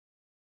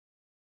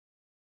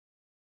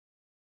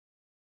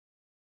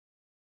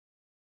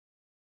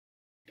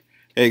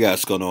Hey guys,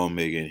 what's going on?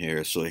 Megan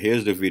here. So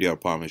here's the video I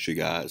promised you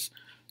guys.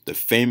 The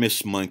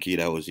famous monkey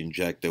that was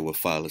injected with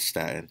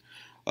follistatin.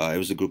 It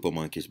was a group of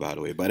monkeys, by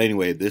the way. But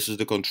anyway, this is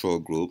the control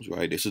groups,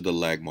 right? This is the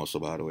leg muscle,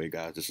 by the way,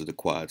 guys. This is the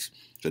quads.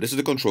 So this is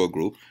the control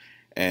group.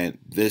 And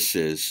this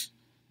is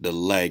the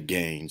leg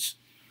gains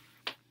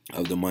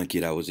of the monkey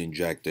that was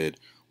injected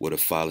with a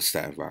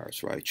follistatin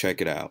virus, right?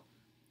 Check it out.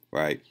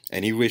 Right?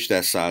 And he reached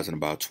that size in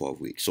about 12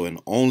 weeks. So in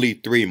only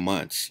 3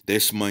 months,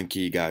 this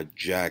monkey got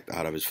jacked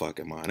out of his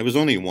fucking mind. It was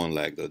only one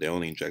leg, though. They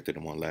only injected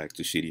in one leg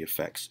to see the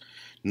effects.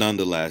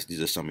 Nonetheless, these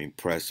are some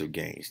impressive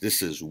gains.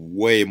 This is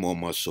way more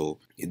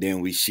muscle than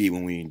we see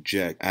when we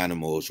inject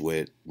animals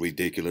with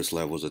ridiculous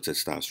levels of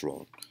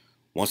testosterone.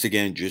 Once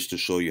again, just to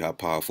show you how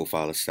powerful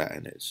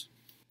follistatin is.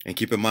 And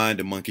keep in mind,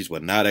 the monkeys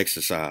were not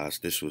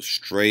exercised. This was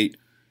straight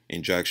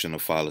injection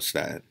of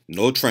follistatin.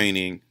 No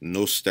training,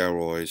 no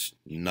steroids,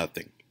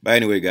 nothing. But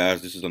anyway,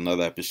 guys, this is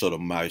another episode of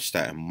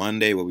Myostatin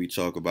Monday where we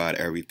talk about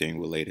everything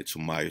related to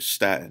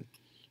myostatin,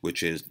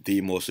 which is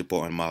the most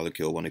important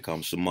molecule when it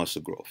comes to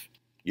muscle growth.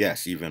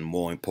 Yes, even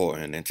more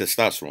important than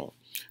testosterone.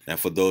 And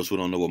for those who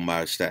don't know what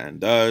myostatin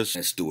does,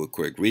 let's do a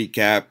quick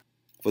recap.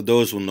 For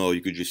those who know,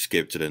 you could just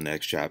skip to the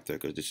next chapter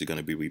because this is going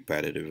to be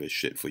repetitive as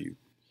shit for you.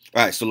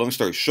 All right, so long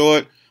story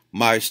short,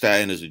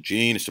 myostatin is a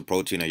gene. It's a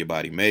protein that your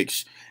body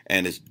makes,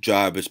 and its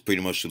job is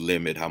pretty much to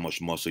limit how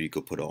much muscle you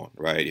could put on,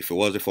 right? If it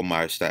wasn't for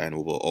myostatin,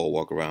 we will all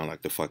walk around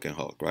like the fucking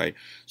Hulk, right?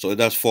 So it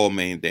does four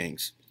main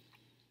things.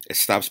 It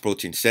stops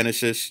protein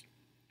synthesis.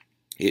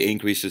 It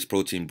increases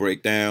protein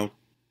breakdown.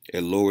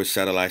 It lowers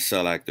satellite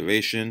cell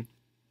activation.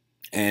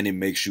 And it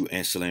makes you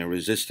insulin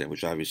resistant,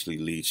 which obviously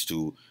leads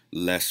to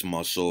less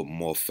muscle,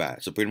 more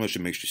fat. So pretty much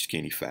it makes you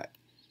skinny fat.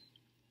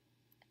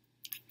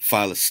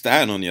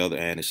 Follistatin, on the other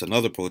hand, is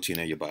another protein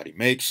that your body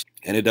makes,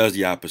 and it does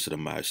the opposite of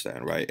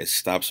myostatin, right? It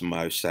stops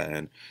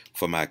myostatin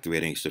from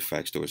activating its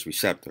effects to its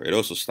receptor. It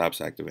also stops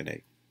activin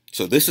A.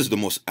 So this is the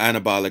most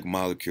anabolic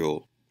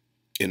molecule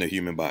in the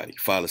human body,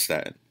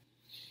 follistatin.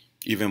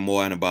 Even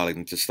more anabolic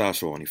than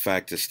testosterone. In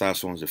fact,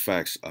 testosterone's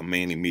effects are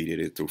mainly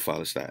mediated through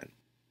follistatin.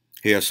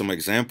 Here are some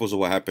examples of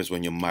what happens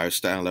when your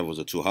myostatin levels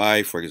are too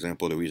high. For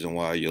example, the reason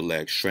why your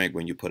legs shrink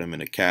when you put them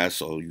in a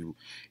cast or you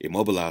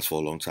immobilize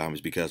for a long time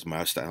is because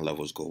myostatin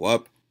levels go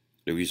up.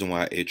 The reason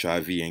why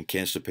HIV and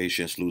cancer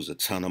patients lose a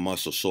ton of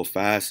muscle so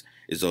fast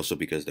is also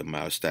because the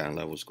myostatin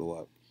levels go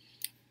up.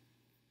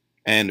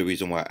 And the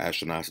reason why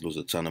astronauts lose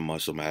a ton of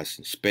muscle mass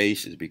in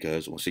space is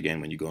because, once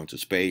again, when you go into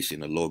space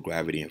in a low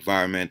gravity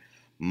environment,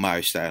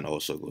 myostatin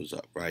also goes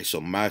up, right?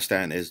 So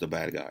myostatin is the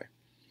bad guy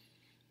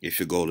if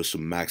your goal is to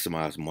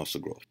maximize muscle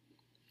growth.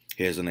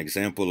 Here's an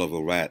example of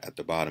a rat at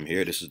the bottom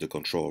here. This is the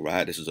control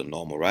rat. This is a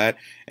normal rat.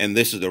 And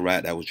this is the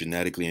rat that was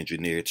genetically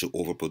engineered to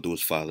overproduce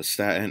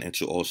follistatin and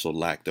to also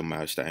lack the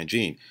myostatin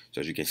gene.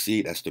 So as you can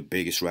see, that's the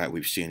biggest rat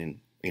we've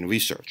seen in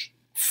research.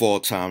 4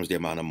 times the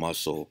amount of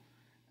muscle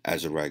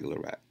as a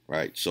regular rat,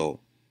 right? So,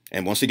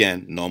 and once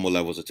again, normal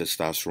levels of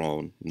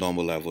testosterone,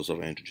 normal levels of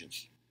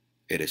androgens.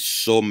 It is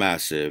so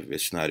massive,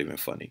 it's not even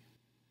funny.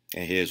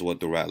 And here's what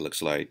the rat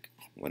looks like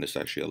when it's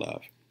actually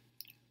alive.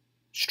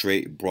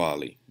 Straight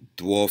broadly,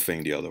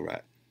 dwarfing the other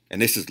rat.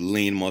 And this is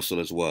lean muscle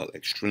as well,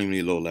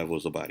 extremely low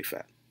levels of body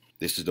fat.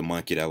 This is the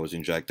monkey that was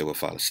injected with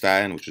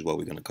follistatin, which is what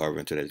we're going to cover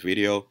in today's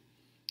video.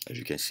 As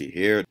you can see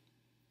here,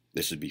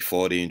 this is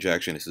before the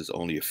injection. This is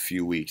only a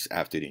few weeks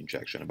after the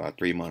injection, about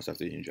 3 months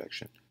after the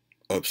injection.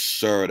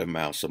 Absurd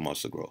amounts of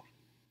muscle growth.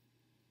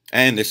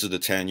 And this is the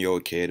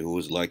 10-year-old kid who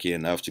was lucky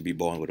enough to be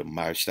born with a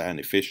myostatin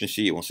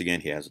deficiency. Once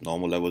again, he has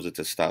normal levels of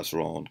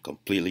testosterone,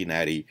 completely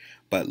natty.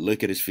 But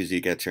look at his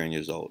physique at 10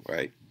 years old,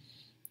 right?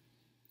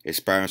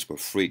 His parents were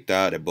freaked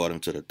out. They brought him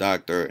to the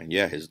doctor. And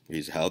yeah,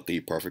 he's healthy,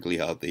 perfectly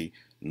healthy.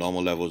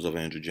 Normal levels of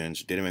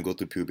androgens. Didn't even go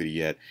through puberty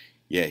yet.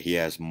 Yet he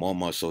has more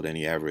muscle than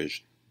the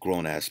average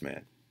grown-ass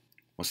man.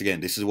 Once again,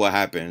 this is what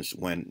happens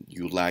when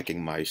you're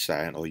lacking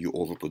myostatin or you're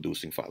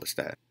overproducing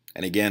follistatin.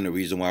 And again, the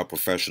reason why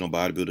professional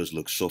bodybuilders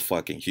look so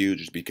fucking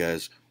huge is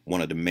because one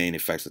of the main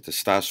effects of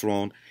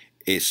testosterone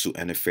is to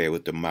interfere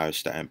with the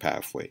myostatin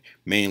pathway,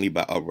 mainly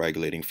by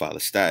upregulating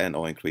follistatin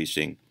or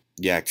increasing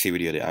the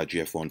activity of the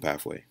IGF-1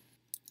 pathway.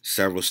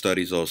 Several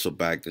studies also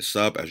back this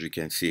up. As you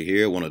can see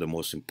here, one of the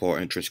most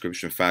important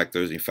transcription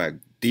factors, in fact,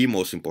 the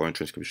most important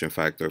transcription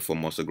factor for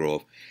muscle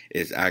growth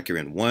is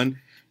accurin 1.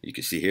 You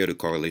can see here the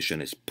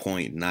correlation is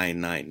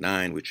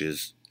 0.999, which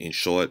is, in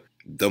short,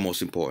 the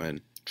most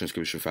important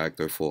transcription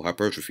factor for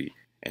hypertrophy.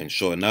 And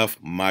sure enough,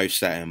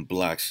 myostatin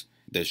blocks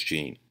this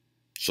gene.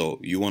 So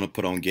you want to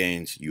put on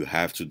gains, you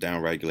have to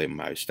downregulate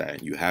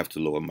myostatin. You have to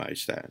lower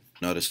myostatin.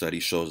 Another study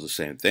shows the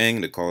same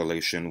thing, the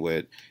correlation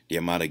with the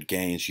amount of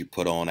gains you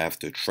put on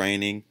after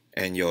training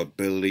and your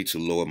ability to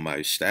lower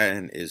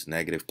myostatin is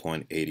negative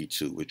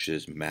 0.82, which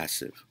is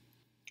massive.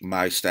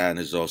 Myostatin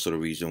is also the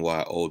reason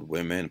why old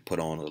women put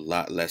on a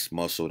lot less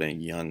muscle than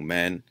young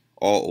men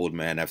or old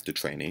men after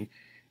training,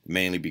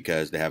 mainly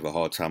because they have a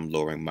hard time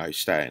lowering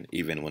myostatin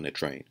even when they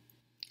train.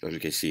 So as you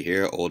can see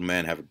here, old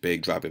men have a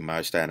big drop in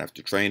myostatin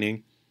after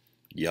training.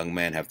 Young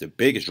men have the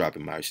biggest drop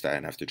in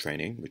myostatin after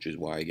training, which is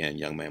why, again,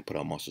 young men put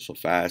on muscle so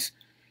fast.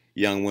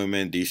 Young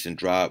women, decent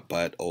drop,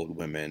 but old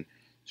women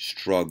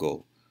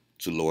struggle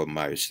to lower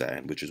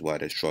myostatin, which is why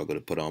they struggle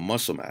to put on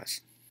muscle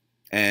mass.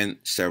 And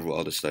several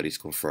other studies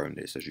confirm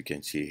this. As you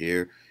can see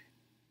here,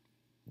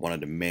 one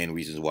of the main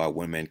reasons why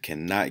women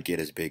cannot get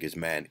as big as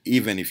men,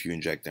 even if you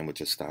inject them with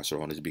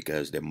testosterone, is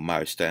because their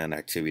myostatin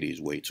activity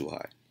is way too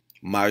high.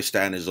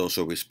 Myostatin is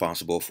also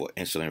responsible for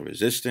insulin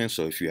resistance.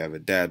 So if you have a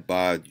dad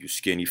bod, you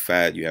skinny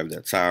fat, you have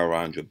that tie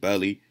around your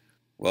belly,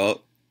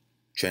 well,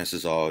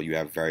 chances are you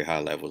have very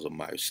high levels of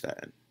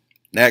myostatin.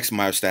 Next,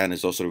 myostatin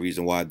is also the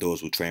reason why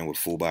those who train with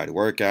full body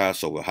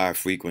workouts or with high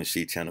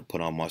frequency tend to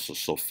put on muscle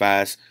so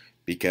fast,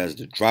 because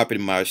the drop in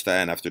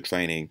myostatin after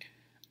training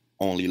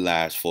only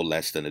lasts for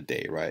less than a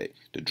day, right?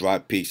 The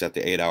drop peaks at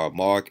the 8-hour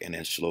mark, and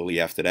then slowly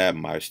after that,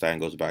 myostatin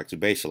goes back to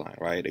baseline,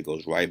 right? It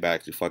goes right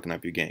back to fucking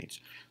up your gains.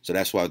 So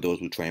that's why those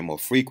who train more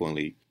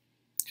frequently,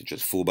 such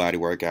as full body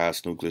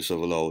workouts, nucleus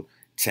overload,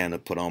 tend to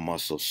put on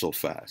muscle so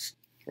fast,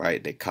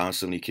 right? They're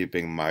constantly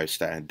keeping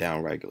myostatin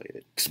down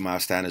regulated.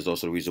 Myostatin is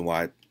also the reason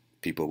why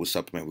people who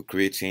supplement with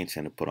creatine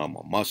tend to put on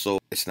more muscle.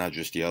 It's not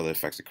just the other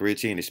effects of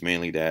creatine, it's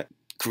mainly that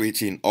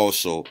creatine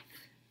also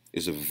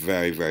is a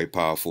very, very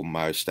powerful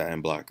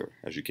myostatin blocker.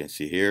 As you can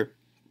see here,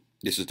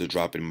 this is the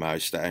drop in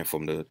myostatin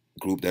from the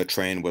group that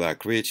trained without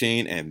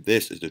creatine, and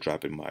this is the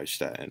drop in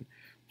myostatin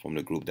from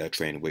the group that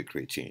trained with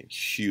creatine.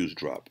 Huge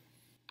drop.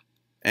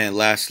 And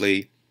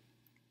lastly,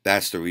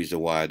 that's the reason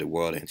why the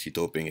World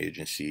Anti-Doping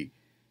Agency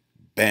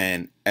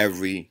banned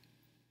every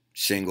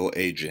single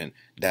agent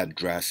that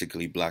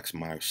drastically blocks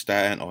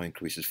myostatin or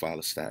increases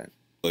follistatin.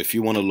 So if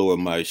you want to lower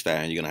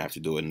myostatin, you're going to have to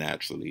do it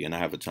naturally, and I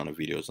have a ton of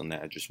videos on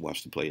that. Just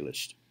watch the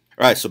playlist.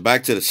 All right, so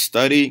back to the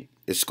study.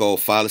 It's called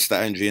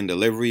Follistatin Gene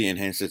Delivery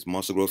Enhances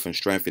Muscle Growth and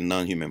Strength in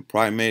Non-Human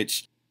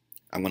Primates.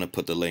 I'm going to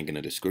put the link in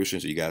the description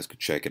so you guys could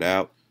check it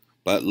out.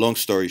 But long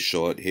story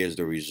short, here's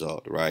the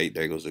result, right?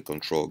 There goes the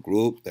control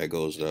group. There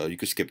goes the, you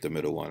could skip the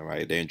middle one,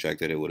 right? They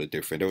injected it with a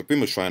different, they were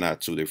pretty much trying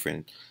out 2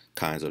 different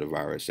kinds of the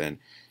virus, and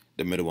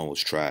the middle one was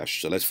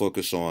trash. So let's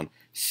focus on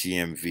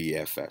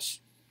CMVFS.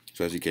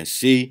 So as you can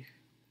see,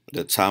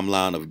 the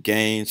timeline of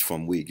gains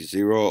from week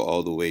 0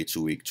 all the way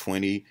to week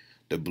 20.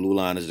 The blue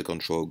line is the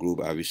control group,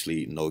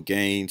 obviously no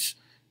gains.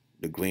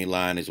 The green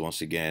line is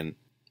once again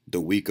the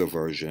weaker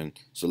version.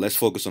 So let's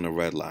focus on the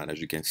red line.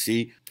 As you can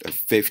see, a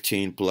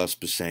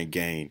 15+%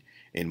 gain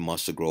in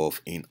muscle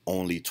growth in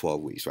only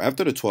 12 weeks. So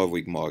after the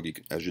 12-week mark,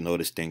 as you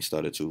notice, things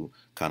started to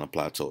kind of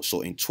plateau. So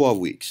in 12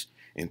 weeks,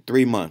 in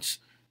 3 months,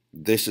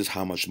 this is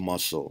how much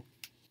muscle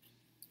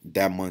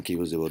that monkey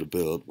was able to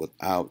build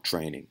without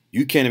training.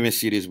 You can't even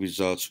see these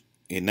results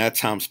in that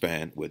time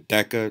span with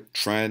DECA,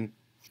 Tren,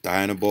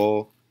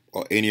 Dianabol,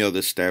 or any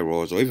other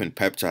steroids or even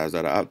peptides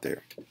that are out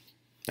there.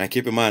 Now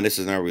keep in mind, this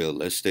is not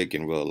realistic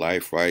in real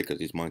life, right? Because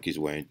these monkeys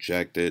were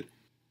injected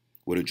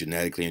with a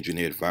genetically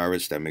engineered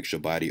virus that makes your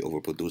body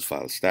overproduce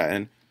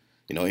follistatin.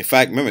 You know, in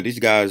fact, remember, these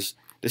guys,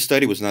 this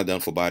study was not done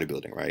for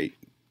bodybuilding, right?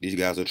 These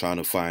guys are trying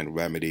to find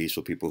remedies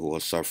for people who are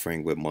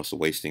suffering with muscle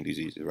wasting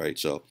diseases, right?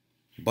 So,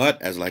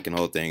 but as like in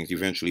all things,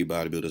 eventually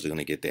bodybuilders are going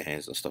to get their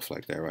hands on stuff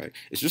like that, right?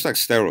 It's just like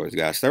steroids,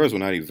 guys. Steroids were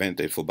not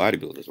invented for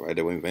bodybuilders, right?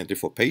 They were invented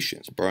for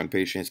patients, burn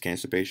patients,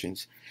 cancer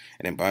patients.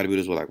 And then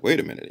bodybuilders were like, wait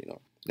a minute, you know,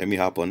 let me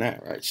hop on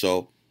that, right?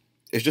 So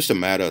it's just a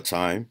matter of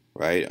time,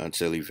 right?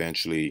 Until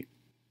eventually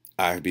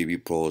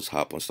IFBB pros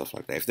hop on stuff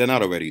like that. If they're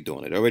not already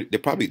doing it, they're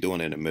probably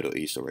doing it in the Middle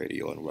East already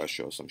or in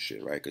Russia or some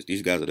shit, right? Because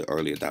these guys are the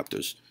early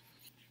adopters.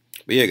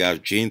 But yeah, guys,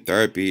 gene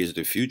therapy is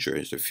the future.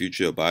 It's the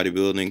future of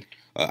bodybuilding.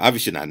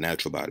 Obviously not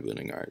natural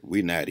bodybuilding, all right?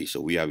 We natty,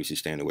 so we obviously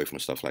stand away from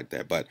stuff like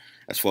that. But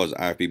as far as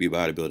IFBB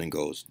bodybuilding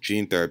goes,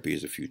 gene therapy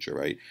is the future,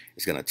 right?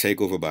 It's going to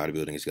take over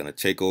bodybuilding. It's going to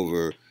take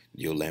over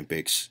the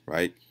Olympics,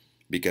 right?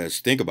 Because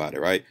think about it,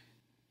 right?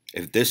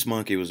 If this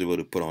monkey was able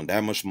to put on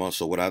that much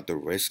muscle without the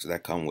risks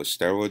that come with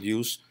steroid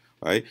use,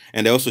 right?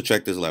 And they also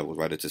checked his levels,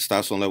 right? The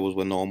testosterone levels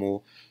were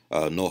normal,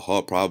 no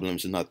heart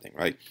problems, nothing,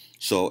 right?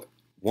 So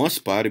once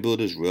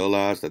bodybuilders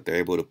realize that they're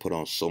able to put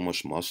on so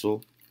much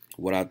muscle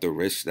without the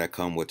risks that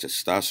come with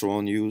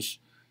testosterone use,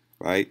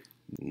 right?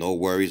 No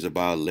worries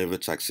about liver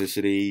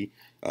toxicity,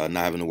 not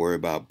having to worry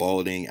about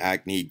balding,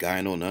 acne,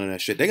 gyno, none of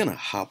that shit. They're going to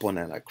hop on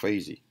that like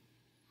crazy.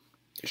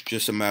 It's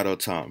just a matter of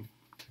time.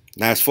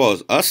 Now, as far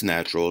as us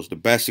naturals, the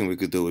best thing we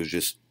could do is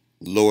just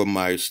lower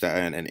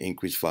myostatin and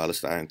increase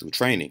follistatin through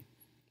training.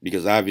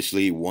 Because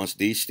obviously, once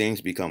these things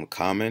become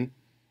common,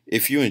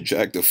 if you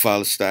inject a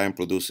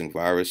follistatin-producing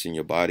virus in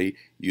your body,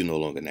 you're no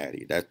longer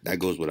natty. That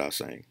goes without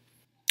saying.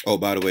 Oh,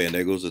 by the way, and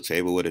there goes the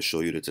table where they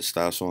show you the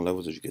testosterone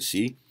levels. As you can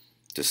see,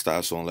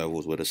 testosterone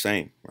levels were the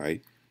same,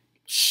 right?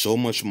 So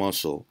much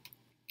muscle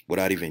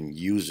without even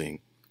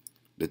using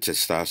the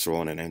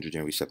testosterone and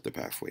androgen receptor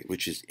pathway,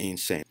 which is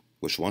insane.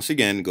 Which once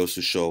again goes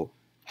to show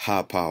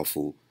how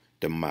powerful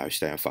the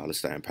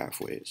myostatin-follistatin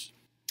pathway is.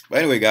 But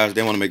anyway, guys,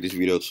 didn't want to make this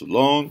video too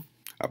long.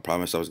 I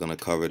promised I was going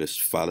to cover this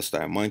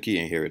follistatin monkey,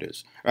 and here it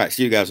is. All right,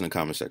 see you guys in the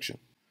comment section.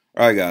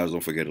 Alright guys,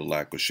 don't forget to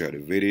like or share the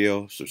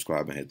video,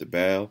 subscribe and hit the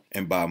bell,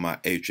 and buy my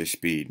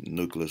HSP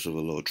Nucleus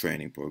Overload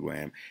training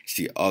program. It's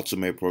the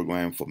ultimate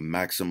program for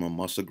maximum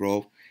muscle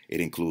growth. It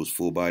includes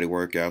full body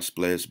workout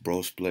splits,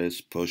 bro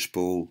splits,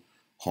 push-pull,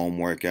 home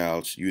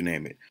workouts, you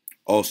name it.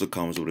 Also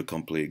comes with a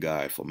complete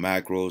guide for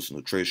macros,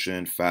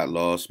 nutrition, fat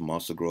loss,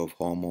 muscle growth,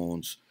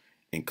 hormones,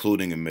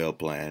 including a meal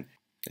plan.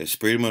 It's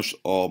pretty much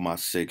all my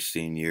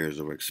 16 years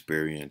of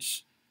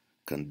experience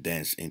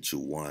condensed into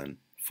one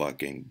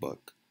fucking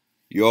book.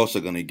 You're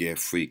also going to get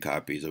free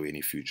copies of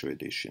any future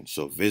edition.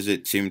 So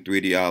visit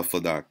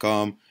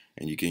Team3DAlpha.com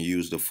and you can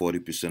use the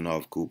 40%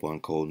 off coupon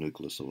code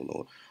Nucleus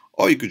Overload.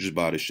 Or you could just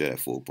buy the shit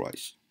at full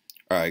price.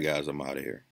 Alright guys, I'm out of here.